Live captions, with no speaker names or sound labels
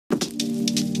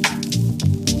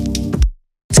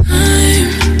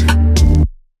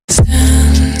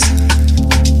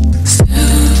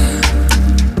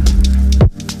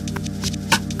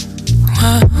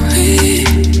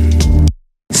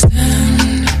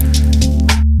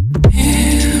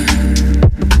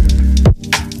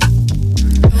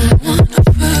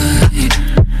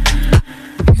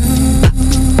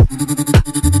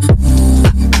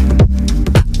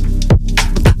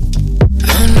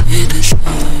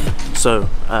So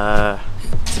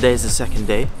today's the second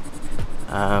day.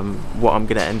 What I'm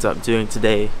gonna end up doing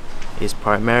today is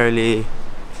primarily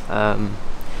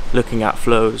looking at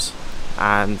flows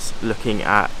and looking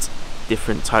at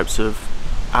different types of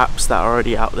apps that are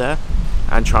already out there,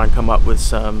 and try and come up with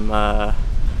some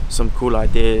cool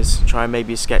ideas, try and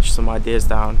maybe sketch some ideas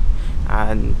down,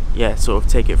 and yeah, sort of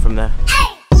take it from there.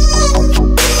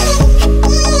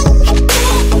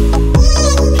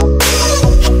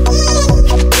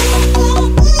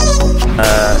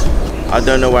 I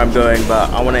don't know where I'm going,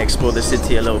 but I want to explore the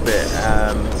city a little bit,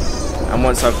 and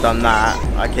once I've done that,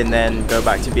 I can then go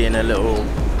back to being a little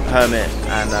hermit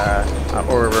and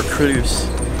or a recluse,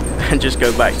 and just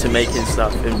go back to making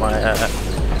stuff in my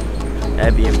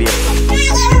Airbnb.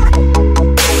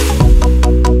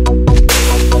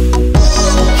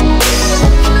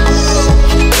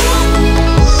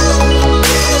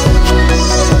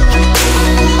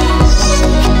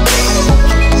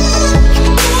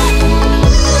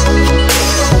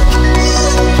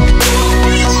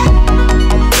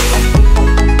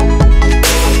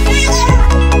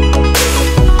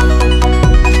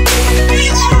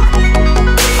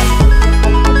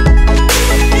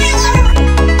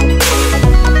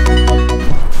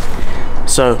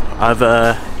 So I've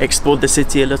explored the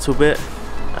city a little bit,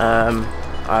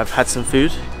 I've had some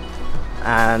food,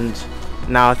 and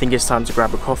now I think it's time to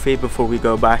grab a coffee before we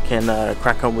go back and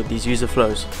crack on with these user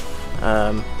flows.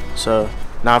 So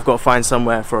now I've got to find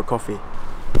somewhere for a coffee.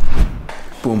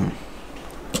 Boom.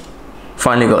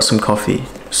 Finally got some coffee.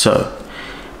 So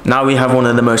now we have one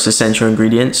of the most essential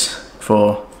ingredients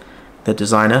for the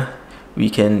designer. We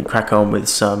can crack on with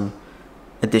some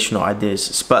additional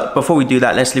ideas, but before we do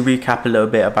that, let's recap a little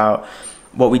bit about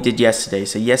what we did yesterday.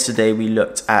 So yesterday we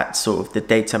looked at sort of the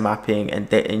data mapping and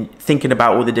thinking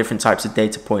about all the different types of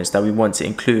data points that we want to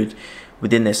include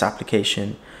within this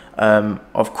application.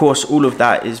 Of course, all of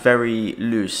that is very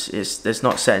loose. It's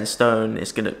not set in stone.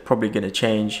 It's probably gonna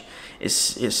change.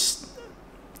 It's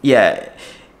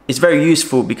very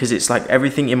useful because it's like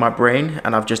everything in my brain,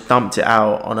 and I've just dumped it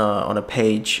out on a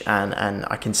page, and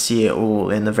I can see it all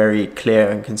in a very clear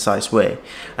and concise way.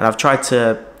 And I've tried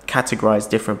to categorize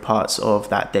different parts of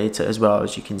that data as well,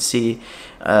 as you can see.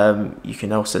 You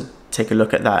can also take a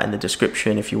look at that in the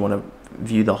description if you want to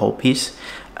view the whole piece.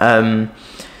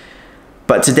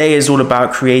 But today is all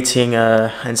about creating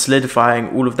and solidifying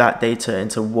all of that data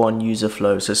into one user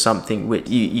flow, so something which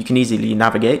you can easily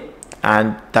navigate,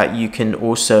 and that you can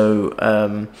also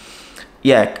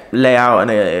lay out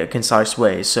in a concise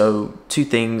way. So two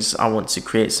things: I want to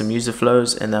create some user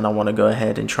flows, and then I want to go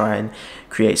ahead and try and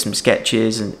create some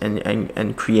sketches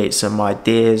and create some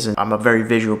ideas. And I'm a very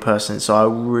visual person, so I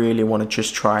really want to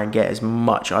just try and get as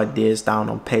much ideas down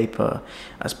on paper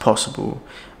as possible,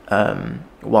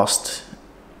 whilst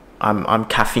I'm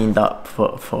caffeined up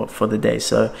for the day.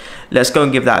 So let's go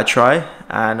and give that a try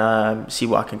and see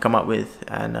what I can come up with,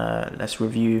 and let's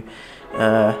review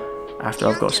after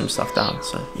I've got some stuff down.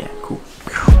 So yeah, cool.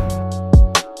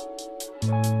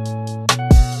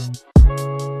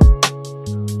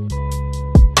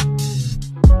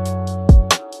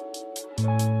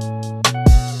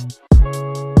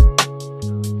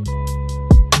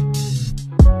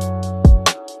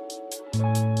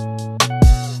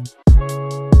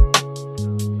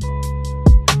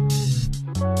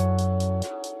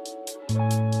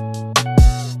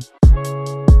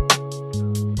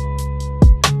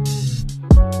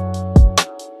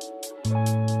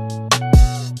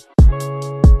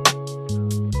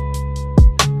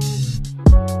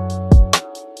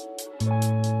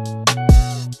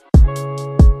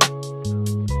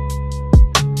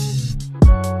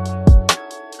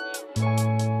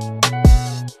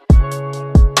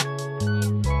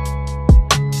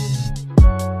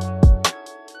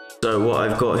 So what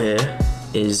I've got here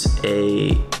is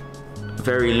a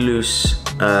very loose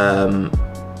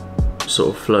sort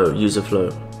of flow, user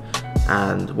flow,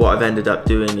 and what I've ended up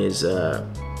doing is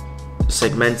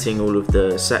segmenting all of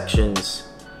the sections,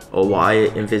 or what I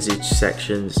envisage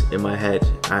sections in my head,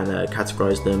 and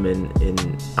categorize them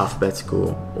in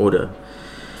alphabetical order.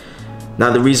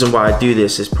 Now the reason why I do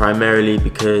this is primarily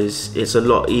because it's a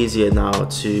lot easier now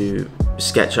to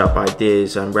sketch up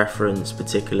ideas and reference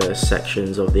particular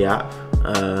sections of the app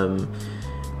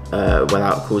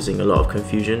without causing a lot of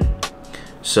confusion.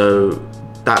 So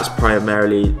that's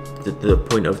primarily the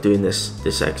point of doing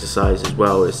this exercise as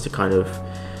well, is to kind of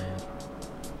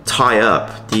tie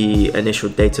up the initial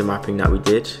data mapping that we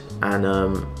did,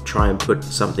 and try and put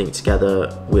something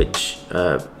together which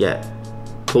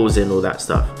pulls in all that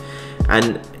stuff.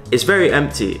 And it's very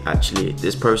empty actually.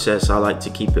 This process, I like to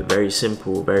keep it very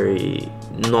simple, very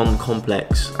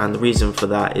non-complex, and the reason for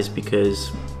that is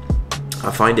because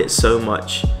I find it so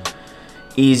much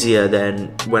easier than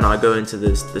when I go into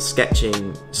the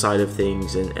sketching side of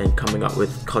things and coming up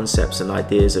with concepts and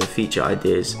ideas and feature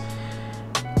ideas.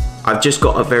 I've just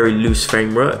got a very loose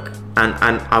framework, and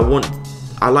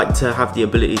I like to have the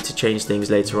ability to change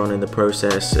things later on in the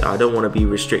process. I don't want to be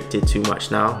restricted too much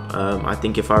now. I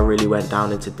think if I really went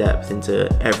down into depth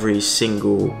into every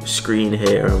single screen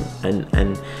here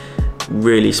and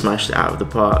really smashed it out of the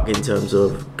park in terms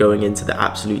of going into the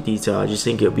absolute detail, I just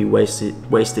think it would be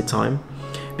wasted time,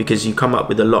 because you come up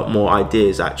with a lot more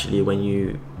ideas actually when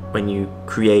you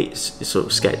create sort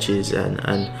of sketches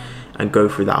and go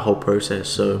through that whole process.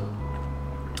 So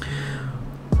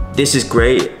this is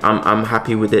great. I'm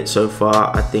happy with it so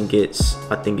far. I think it's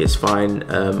fine.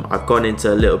 I've gone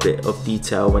into a little bit of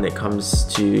detail when it comes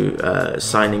to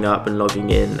signing up and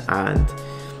logging in and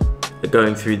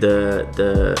going through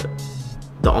the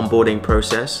onboarding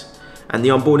process. And the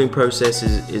onboarding process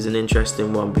is an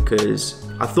interesting one, because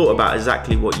I thought about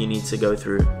exactly what you need to go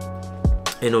through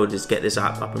in order to get this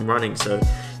app up and running. So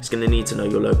it's going to need to know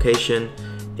your location.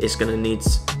 It's going to need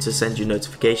to send you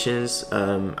notifications,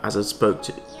 as I spoke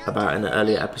about in an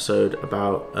earlier episode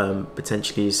about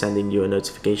potentially sending you a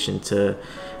notification to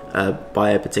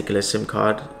buy a particular SIM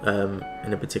card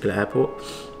in a particular airport,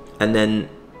 and then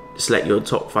select your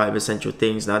top 5 essential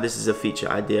things. Now this is a feature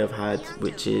idea I've had,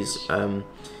 which is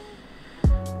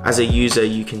as a user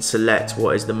you can select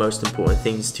what is the most important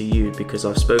things to you, because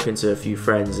I've spoken to a few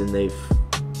friends and they've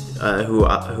who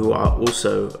are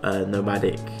also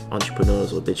nomadic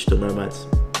entrepreneurs or digital nomads,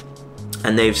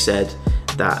 and they've said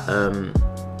that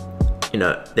you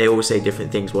know, they all say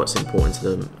different things what's important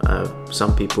to them.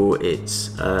 Some people it's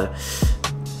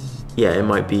yeah, it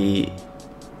might be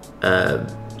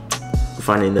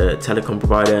finding the telecom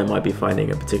provider, it might be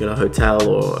finding a particular hotel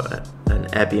or an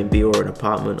Airbnb or an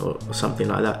apartment or something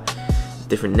like that,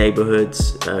 different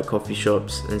neighborhoods, coffee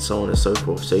shops, and so on and so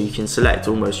forth. So you can select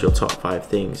almost your top 5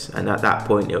 things, and at that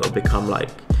point it will become like,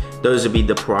 those will be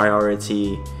the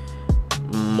priority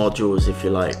modules, if you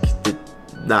like.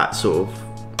 That sort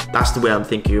of, that's the way I'm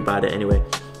thinking about it anyway.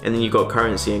 And then you've got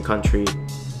currency and country,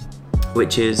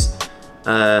 which is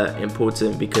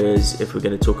important, because if we're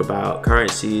going to talk about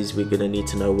currencies, we're going to need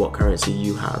to know what currency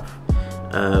you have,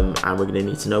 and we're going to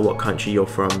need to know what country you're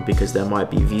from, because there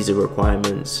might be visa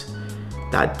requirements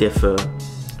that differ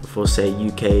for, say,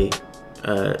 UK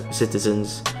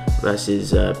citizens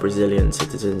versus Brazilian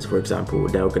citizens, for example.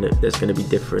 There's going to be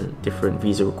different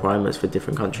visa requirements for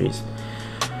different countries.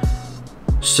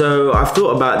 So I've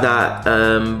thought about that,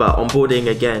 but onboarding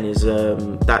again is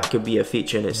that could be a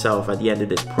feature in itself. At the end of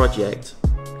this project,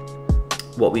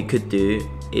 what we could do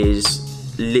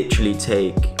is literally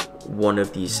take one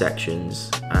of these sections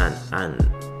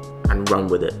and run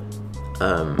with it,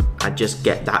 and just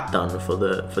get that done for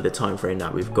the time frame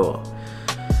that we've got.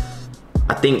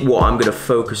 I think what I'm going to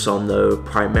focus on though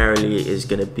primarily is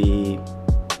going to be,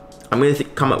 I'm going to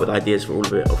come up with ideas for all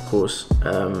of it, of course,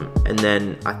 and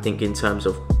then I think in terms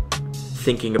of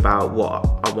thinking about what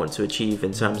I want to achieve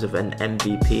in terms of an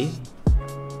MVP,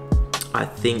 I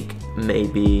think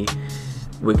maybe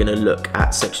we're going to look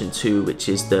at section 2, which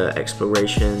is the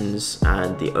explorations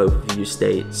and the overview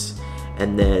states,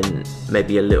 and then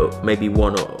maybe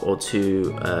one or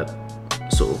two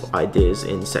sort of ideas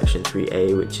in section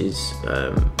 3A, which is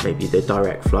maybe the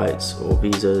direct flights or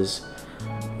visas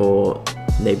or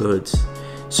neighborhoods.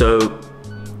 So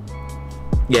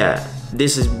yeah,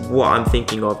 this is what I'm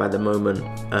thinking of at the moment,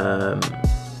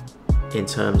 in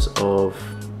terms of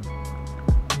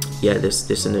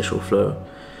this initial flow.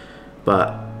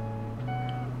 But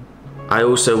I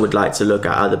also would like to look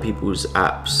at other people's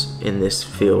apps in this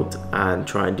field and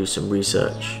try and do some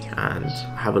research and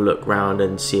have a look around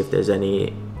and see if there's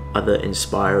any other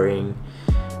inspiring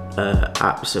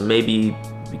apps. And maybe,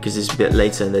 because it's a bit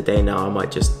later in the day now, I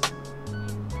might just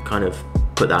kind of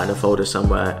put that in a folder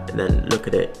somewhere and then look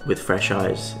at it with fresh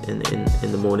eyes in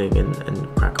the morning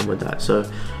and crack on with that. So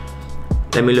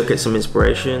let me look at some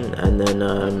inspiration, and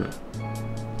then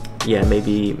yeah,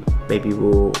 maybe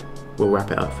we'll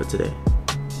wrap it up for today.